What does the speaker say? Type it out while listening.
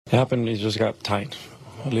It happened, it just got tight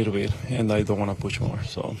a little bit, and I don't want to push more.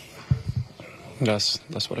 So that's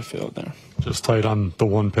what I feel there. Just tight on the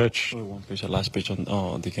one pitch? One pitch, the last pitch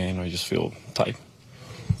on the game, I just feel tight.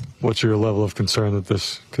 What's your level of concern that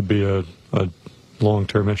this could be a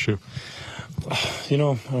long-term issue? I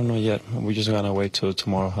don't know yet. We just got to wait till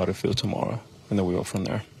tomorrow, how to feel tomorrow, and then we go from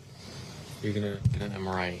there. Are you going to get an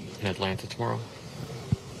MRI in Atlanta tomorrow?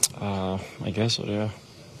 I guess so, yeah.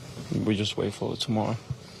 We just wait for tomorrow.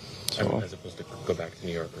 So, as opposed to go back to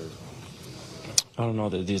New York? I don't know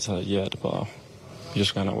the detail yet, but we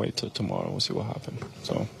just got to wait till tomorrow. We'll see what happens.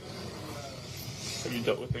 So. Have you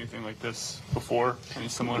dealt with anything like this before? Any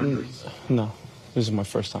similar injuries? No. This is my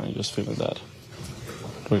first time just feeling that.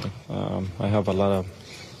 Really. I have a lot of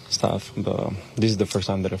stuff, but this is the first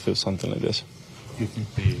time that I feel something like this. Do you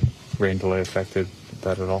think the rain delay affected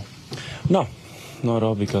that at all? No, not at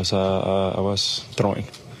all, because I was throwing.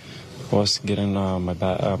 I was getting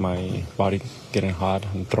my body getting hot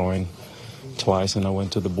and throwing twice, and I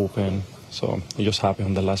went to the bullpen. So it just happened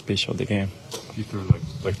on the last pitch of the game. You threw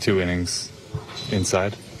like 2 innings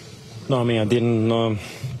inside? No, I mean, I didn't.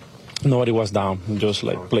 Nobody was down, just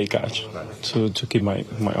like play catch to keep my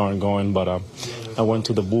arm going. But I went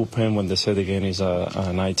to the bullpen when they said the game is a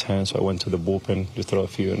 9-10, so I went to the bullpen to throw a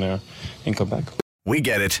few in there and come back. We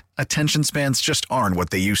get it. Attention spans just aren't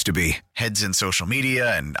what they used to be. Heads in social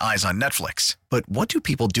media and eyes on Netflix. But what do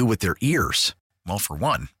people do with their ears? Well, for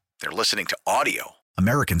one, they're listening to audio.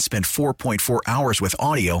 Americans spend 4.4 hours with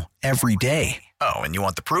audio every day. Oh, and you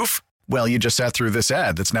want the proof? Well, you just sat through this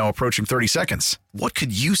ad that's now approaching 30 seconds. What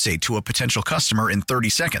could you say to a potential customer in 30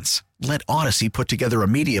 seconds? Let Odyssey put together a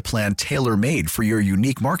media plan tailor-made for your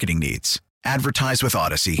unique marketing needs. Advertise with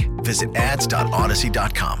Odyssey. Visit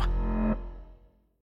ads.odyssey.com.